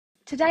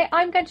Today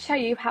I'm going to show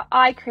you how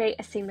I create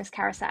a seamless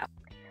carousel.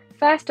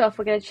 First off,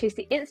 we're going to choose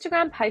the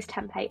Instagram post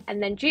template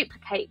and then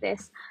duplicate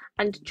this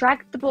and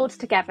drag the boards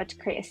together to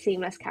create a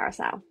seamless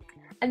carousel.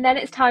 And then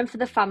it's time for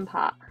the fun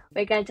part.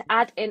 We're going to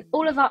add in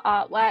all of our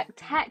artwork,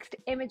 text,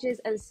 images,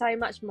 and so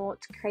much more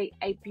to create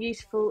a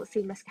beautiful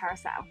seamless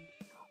carousel.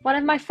 One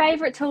of my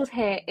favourite tools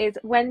here is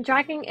when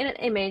dragging in an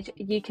image,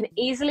 you can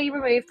easily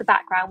remove the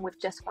background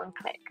with just one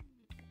click.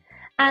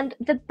 And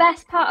the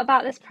best part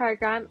about this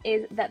program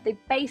is that the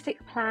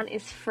basic plan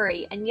is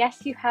free. And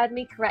yes, you heard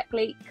me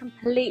correctly,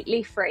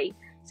 completely free.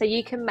 So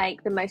you can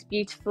make the most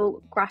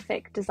beautiful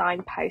graphic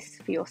design posts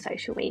for your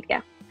social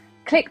media.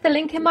 Click the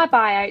link in my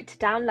bio to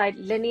download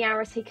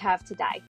Linearity Curve today.